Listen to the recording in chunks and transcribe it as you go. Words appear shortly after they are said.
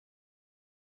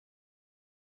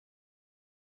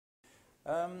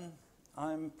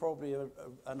I'm probably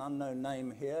an unknown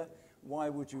name here. Why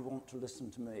would you want to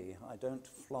listen to me? I don't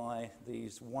fly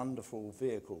these wonderful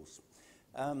vehicles.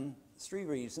 3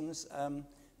 reasons. I'm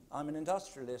an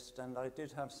industrialist, and I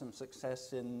did have some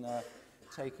success in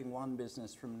taking one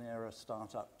business from near a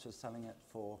startup to selling it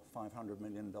for $500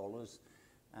 million,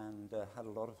 and had a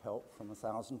lot of help from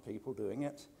 1,000 people doing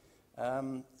it.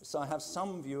 So I have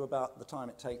some view about the time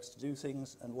it takes to do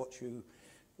things and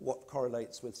what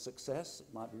correlates with success.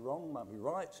 It might be wrong, might be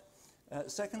right.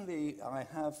 Secondly, I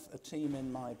have a team in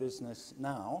my business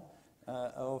now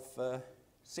of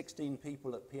 16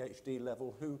 people at PhD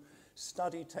level who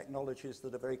study technologies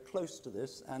that are very close to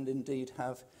this, and indeed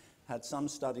have had some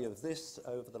study of this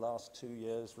over the last 2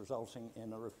 years, resulting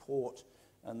in a report,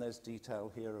 and there's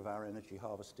detail here of our energy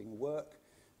harvesting work.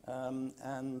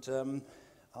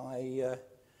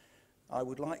 I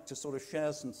would like to sort of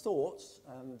share some thoughts,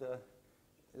 and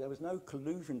there was no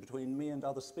collusion between me and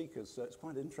other speakers, so it's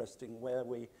quite interesting where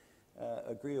we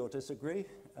agree or disagree.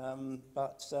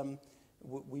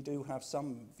 We do have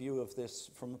some view of this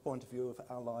from the point of view of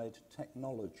allied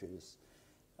technologies.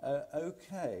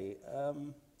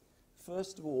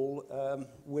 First of all,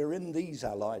 we're in these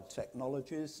allied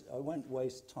technologies. I won't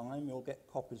waste time. You'll get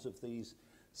copies of these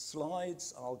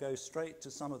slides. I'll go straight to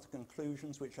some of the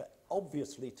conclusions, which are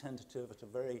obviously tentative at a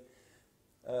very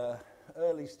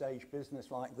early stage business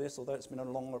like this, although it's been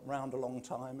around a long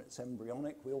time. It's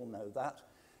embryonic, we all know that.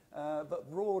 But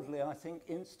broadly, I think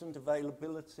instant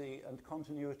availability and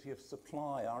continuity of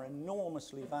supply are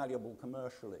enormously valuable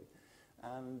commercially.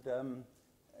 And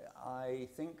I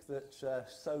think that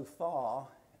so far,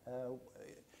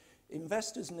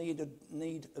 investors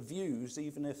need views,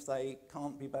 even if they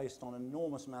can't be based on an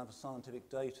enormous amount of scientific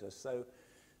data. So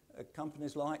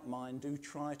companies like mine do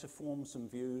try to form some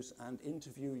views and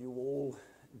interview you all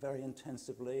very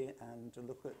intensively and to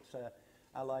look at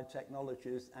allied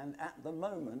technologies. And at the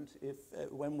moment,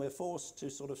 when we're forced to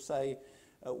sort of say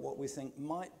what we think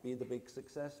might be the big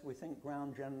success, we think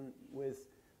ground gen with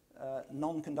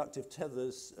non-conductive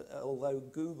tethers, although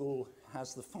Google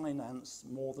has the finance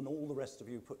more than all the rest of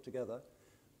you put together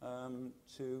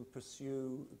to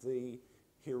pursue the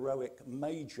heroic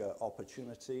major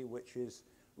opportunity, which is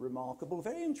remarkable.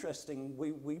 Very interesting.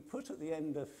 We put at the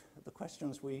end of the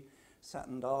questions we sat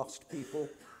and asked people,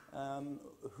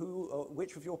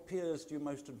 which of your peers do you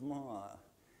most admire?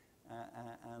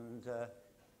 And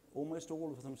almost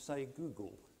all of them say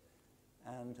Google,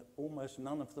 and almost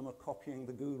none of them are copying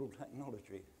the Google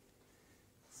technology.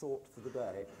 Thought for the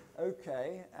day.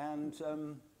 Okay, and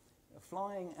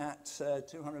flying at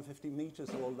 250 meters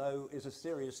or low is a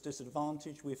serious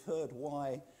disadvantage. We've heard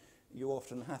why you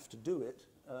often have to do it,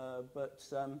 but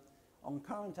on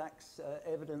current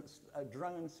evidence,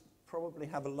 drones probably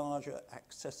have a larger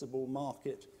accessible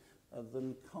market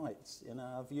than kites in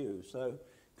our view, so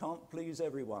can't please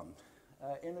everyone.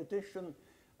 In addition,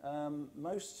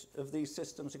 most of these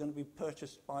systems are going to be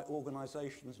purchased by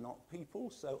organizations, not people,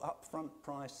 so upfront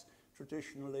price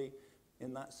traditionally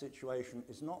in that situation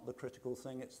is not the critical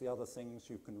thing, it's the other things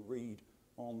you can read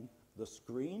on the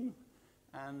screen.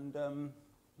 And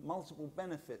multiple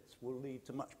benefits will lead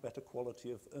to much better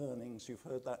quality of earnings. You've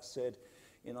heard that said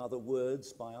in other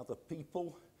words by other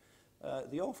people.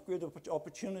 The off-grid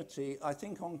opportunity, I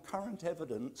think on current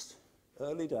evidence,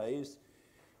 early days,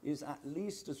 is at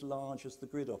least as large as the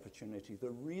grid opportunity,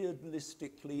 the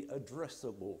realistically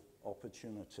addressable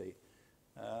opportunity.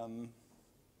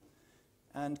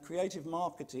 And creative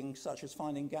marketing, such as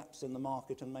finding gaps in the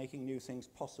market and making new things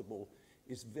possible,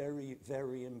 is very,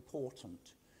 very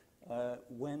important.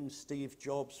 When Steve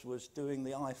Jobs was doing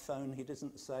the iPhone, he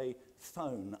didn't say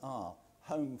phone,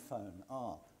 home phone,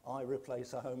 I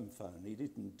replace a home phone. He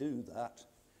didn't do that.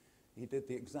 He did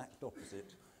the exact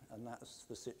opposite. And that's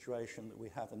the situation that we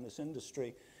have in this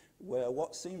industry, where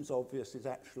what seems obvious is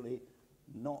actually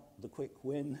not the quick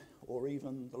win or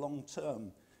even the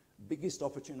long-term biggest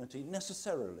opportunity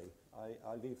necessarily.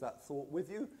 I leave that thought with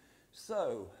you.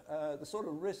 So the sort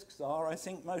of risks are, I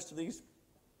think most of these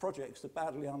projects are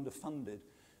badly underfunded.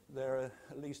 There are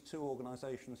at least 2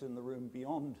 organizations in the room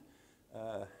beyond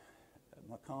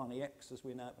McCartney-X, as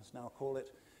we must now call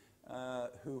it,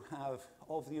 who have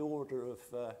of the order of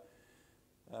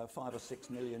 5 or 6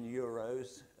 million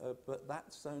euros, but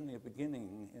that's only a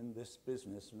beginning in this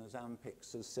business, and as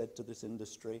Ampix has said to this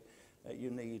industry,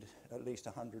 you need at least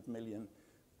 100 million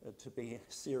to be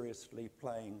seriously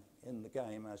playing in the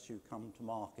game as you come to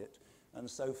market. And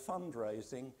so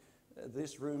fundraising,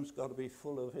 this room's got to be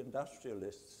full of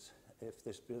industrialists if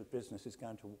this business is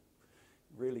going to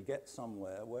really get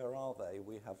somewhere. Where are they?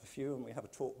 We have a few and we have a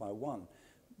talk by one,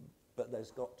 but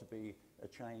there's got to be a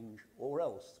change or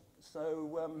else.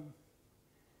 So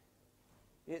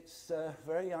it's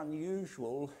very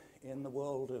unusual in the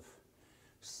world of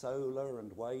solar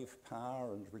and wave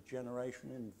power and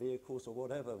regeneration in vehicles or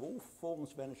whatever, all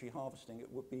forms of energy harvesting.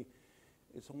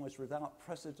 It's almost without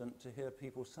precedent to hear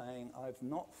people saying, I've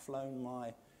not flown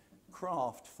my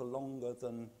craft for longer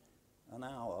than an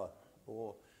hour,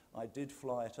 or I did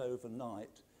fly it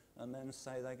overnight, and then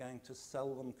say they're going to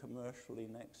sell them commercially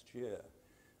next year.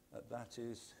 That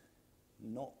is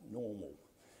not normal.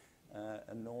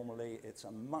 And normally it's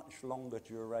a much longer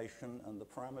duration, and the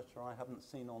parameter I haven't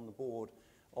seen on the board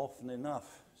often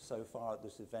enough so far at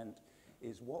this event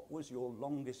is what was your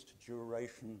longest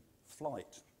duration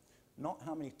flight? Not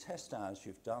how many test hours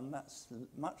you've done. That's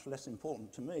much less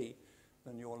important to me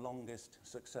than your longest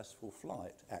successful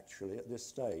flight, actually, at this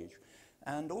stage.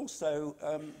 And also,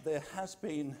 there has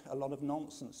been a lot of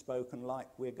nonsense spoken, like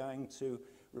we're going to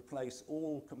replace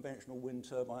all conventional wind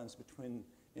turbines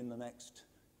in the next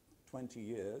 20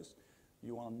 years.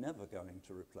 You are never going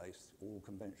to replace all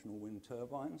conventional wind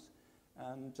turbines.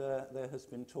 And there has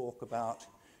been talk about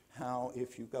how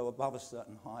if you go above a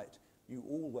certain height, you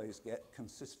always get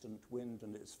consistent wind,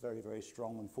 and it's very, very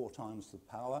strong and 4 times the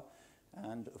power.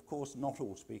 And of course, not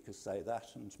all speakers say that,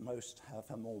 and most have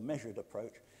a more measured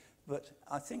approach. But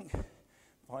I think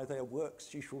by their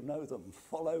works you shall know them.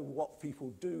 Follow what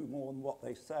people do more than what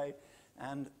they say.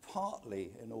 And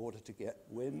partly in order to get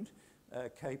wind,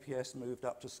 KPS moved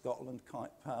up to Scotland,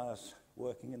 Kite Power's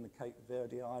working in the Cape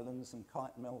Verde Islands, and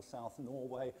Kite Mill South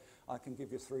Norway. I can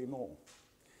give you 3 more.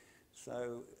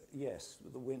 So yes,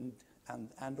 the wind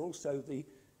and also the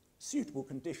suitable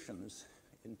conditions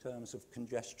in terms of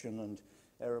congestion and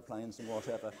aeroplanes and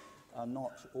whatever are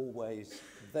not always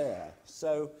there.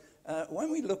 So when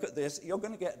we look at this, you're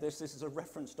going to get this. This is a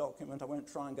reference document. I won't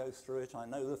try and go through it. I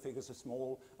know the figures are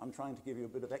small. I'm trying to give you a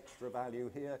bit of extra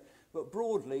value here. But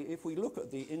broadly, if we look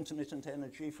at the intermittent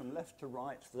energy from left to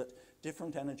right that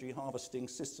different energy harvesting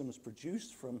systems produce,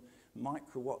 from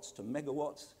microwatts to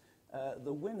megawatts,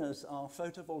 the winners are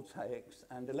photovoltaics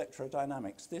and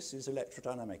electrodynamics. This is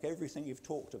electrodynamic. Everything you've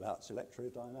talked about is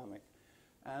electrodynamic.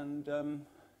 And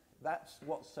that's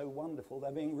what's so wonderful.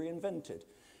 They're being reinvented.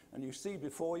 And you see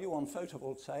before you on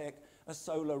photovoltaic a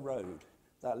solar road.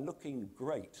 They're looking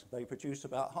great. They produce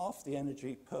about half the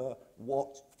energy per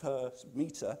watt per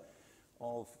meter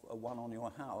of one on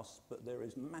your house, but there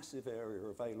is massive area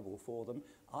available for them.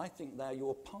 I think they're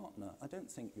your partner. I don't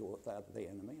think they're the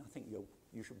enemy. I think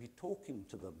you should be talking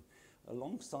to them.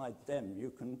 Alongside them,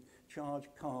 you can charge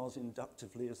cars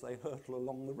inductively as they hurtle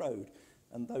along the road,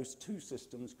 and those 2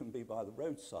 systems can be by the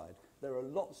roadside. There are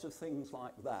lots of things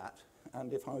like that,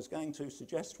 and if I was going to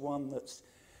suggest one that's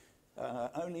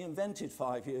only invented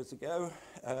 5 years ago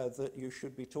that you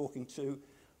should be talking to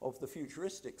of the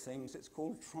futuristic things, it's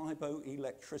called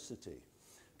triboelectricity.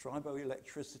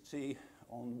 Triboelectricity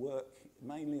on work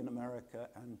mainly in America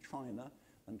and China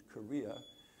and Korea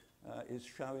is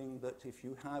showing that if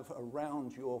you have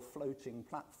around your floating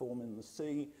platform in the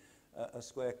sea a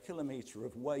square kilometre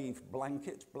of wave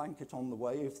blanket on the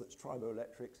wave that's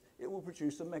triboelectrics, it will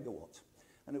produce a megawatt.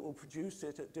 And it will produce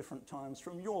it at different times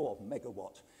from your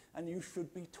megawatt. And you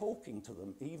should be talking to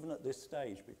them even at this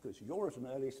stage, because you're at an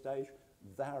early stage,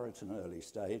 they're at an early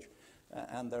stage,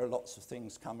 and there are lots of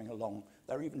things coming along.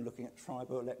 They're even looking at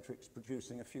triboelectrics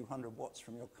producing a few hundred watts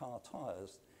from your car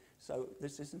tyres. So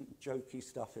this isn't jokey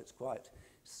stuff, it's quite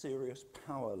serious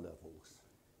power levels.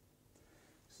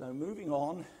 So moving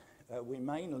on, we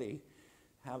mainly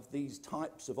have these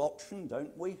types of option,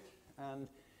 don't we? And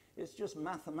it's just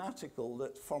mathematical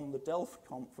that from the Delft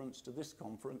conference to this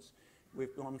conference,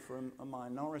 we've gone from a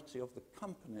minority of the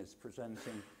companies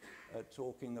presenting,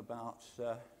 talking about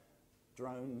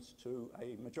drones, to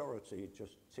a majority,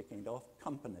 just ticking it off,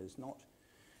 companies, not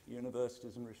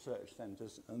universities and research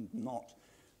centres, and not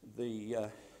the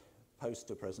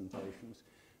poster presentations.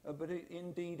 But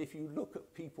indeed, if you look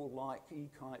at people like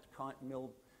eKite, Kite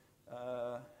Mill,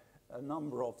 a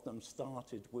number of them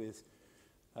started with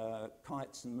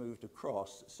kites and moved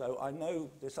across. So I know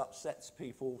this upsets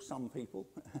people, some people,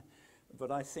 but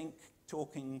I think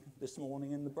talking this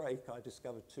morning in the break, I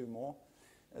discovered 2 more.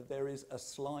 There is a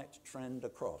slight trend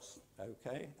across,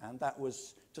 okay? And that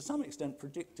was, to some extent,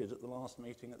 predicted at the last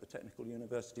meeting at the Technical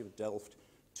University of Delft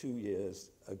 2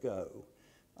 years ago.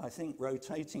 I think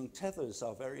rotating tethers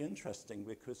are very interesting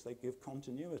because they give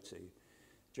continuity,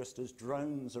 just as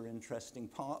drones are interesting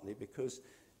partly because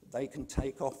they can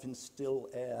take off in still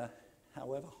air,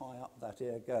 however high up that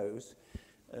air goes,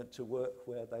 to work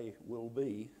where they will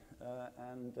be.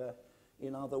 And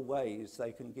in other ways.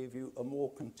 They can give you a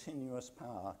more continuous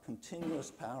power.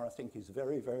 Continuous power, I think, is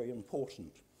very, very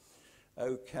important.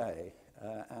 Okay,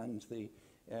 and the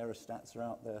aerostats are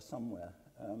out there somewhere.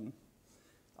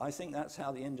 I think that's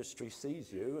how the industry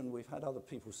sees you, and we've had other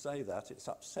people say that. It's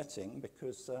upsetting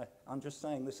because I'm just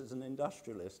saying this as an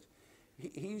industrialist.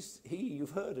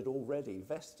 You've heard it already,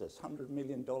 Vestas, $100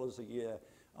 million a year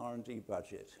R&D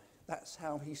budget. That's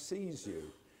how he sees you.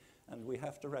 And we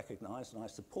have to recognize, and I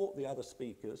support the other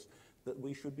speakers, that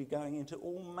we should be going into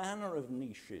all manner of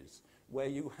niches where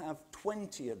you have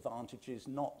 20 advantages,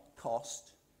 not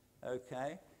cost,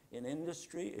 okay? In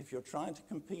industry, if you're trying to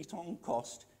compete on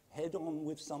cost, head on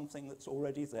with something that's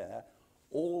already there,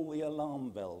 all the alarm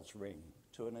bells ring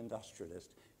to an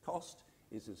industrialist. Cost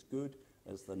is as good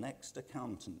as the next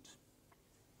accountant.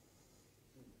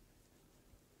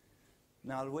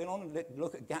 Now, we want to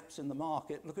look at gaps in the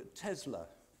market. Look at Tesla,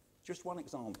 just one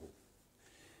example.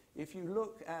 If you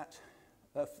look at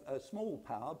a small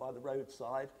power by the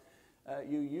roadside,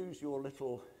 you use your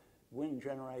little wind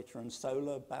generator and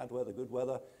solar, bad weather, good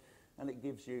weather, and it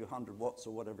gives you 100 watts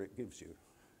or whatever it gives you.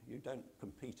 You don't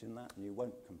compete in that, and you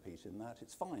won't compete in that.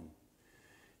 It's fine.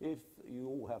 If you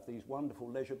all have these wonderful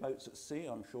leisure boats at sea,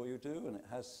 I'm sure you do, and it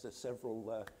has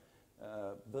several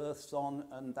berths on,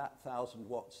 and that 1,000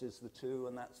 watts is the two,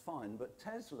 and that's fine. But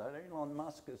Tesla, Elon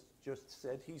Musk has just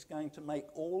said he's going to make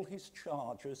all his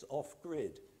chargers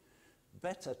off-grid.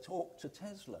 Better talk to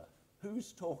Tesla.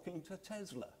 Who's talking to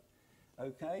Tesla?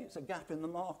 Okay, it's a gap in the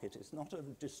market. It's not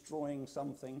destroying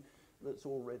something that's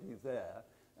already there.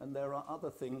 And there are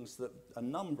other things that a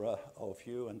number of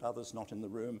you and others not in the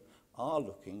room are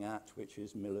looking at, which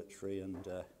is military and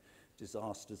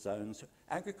disaster zones.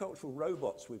 Agricultural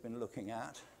robots we've been looking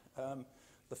at.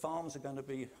 The farms are going to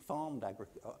be farmed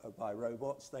by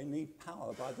robots. They need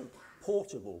power by the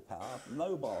portable power,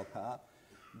 mobile power,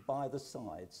 by the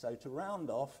side. So to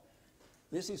round off,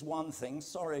 this is one thing.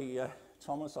 Sorry,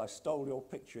 Thomas, I stole your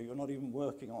picture. You're not even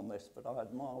working on this, but I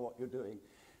admire what you're doing.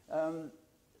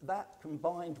 That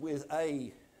combined with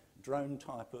a drone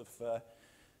type of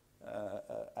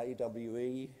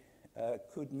AWE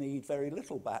could need very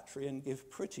little battery and give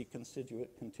pretty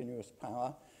continuous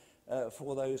power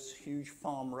for those huge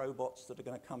farm robots that are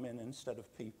going to come in instead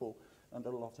of people, and a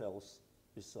lot else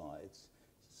besides.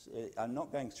 I'm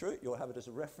not going through it. You'll have it as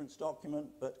a reference document,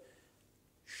 but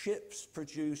ships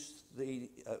produce the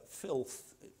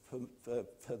filth for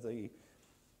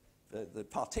the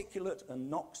particulate and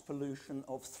NOx pollution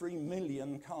of 3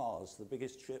 million cars. The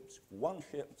biggest ships, one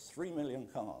ship, 3 million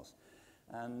cars.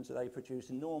 And they produce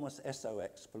enormous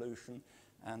SOx pollution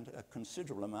and a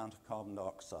considerable amount of carbon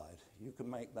dioxide. You can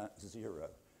make that zero.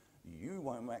 You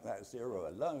won't make that zero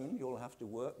alone. You'll have to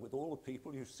work with all the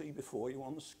people you see before you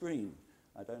on the screen.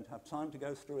 I don't have time to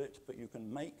go through it, but you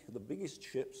can make the biggest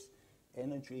ships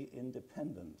energy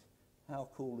independent. How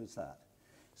cool is that?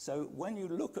 So when you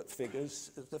look at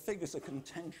figures, the figures are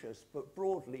contentious, but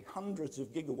broadly hundreds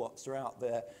of gigawatts are out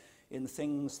there in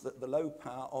things that the low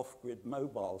power off-grid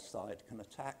mobile side can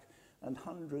attack, and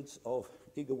hundreds of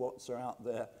gigawatts are out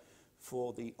there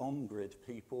for the on-grid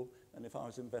people. And if I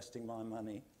was investing my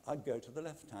money, I'd go to the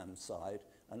left-hand side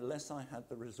unless I had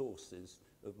the resources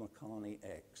of Makani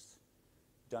X.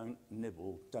 Don't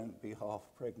nibble, don't be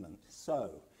half pregnant.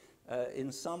 So,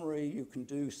 in summary, you can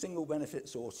do single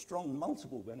benefits or strong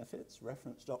multiple benefits,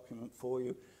 reference document for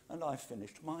you, and I've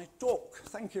finished my talk.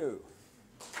 Thank you.